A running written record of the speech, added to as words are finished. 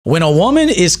When a woman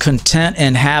is content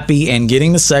and happy and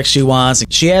getting the sex she wants,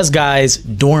 she has guys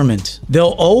dormant. They'll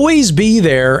always be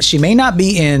there. She may not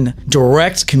be in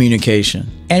direct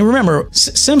communication. And remember,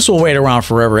 simps will wait around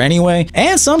forever anyway.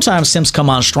 And sometimes simps come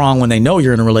on strong when they know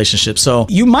you're in a relationship. So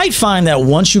you might find that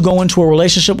once you go into a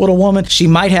relationship with a woman, she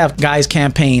might have guys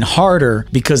campaign harder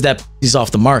because that is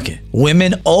off the market.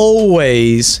 Women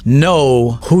always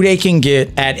know who they can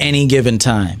get at any given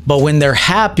time. But when they're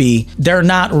happy, they're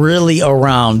not really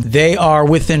around. They are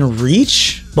within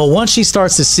reach. But once she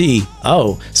starts to see,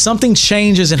 oh, something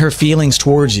changes in her feelings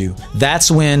towards you,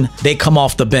 that's when they come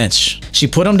off the bench. She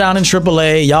put them down in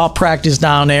AAA. Y'all practice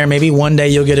down there. Maybe one day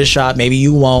you'll get a shot. Maybe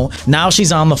you won't. Now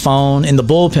she's on the phone in the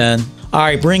bullpen. All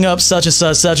right, bring up such and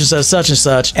such, such and such, such and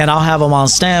such, and I'll have them on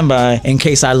standby in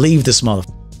case I leave this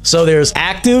motherfucker. So there's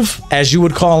active, as you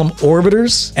would call them,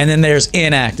 orbiters, and then there's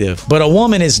inactive. But a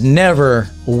woman is never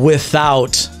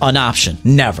without an option.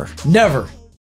 Never. Never.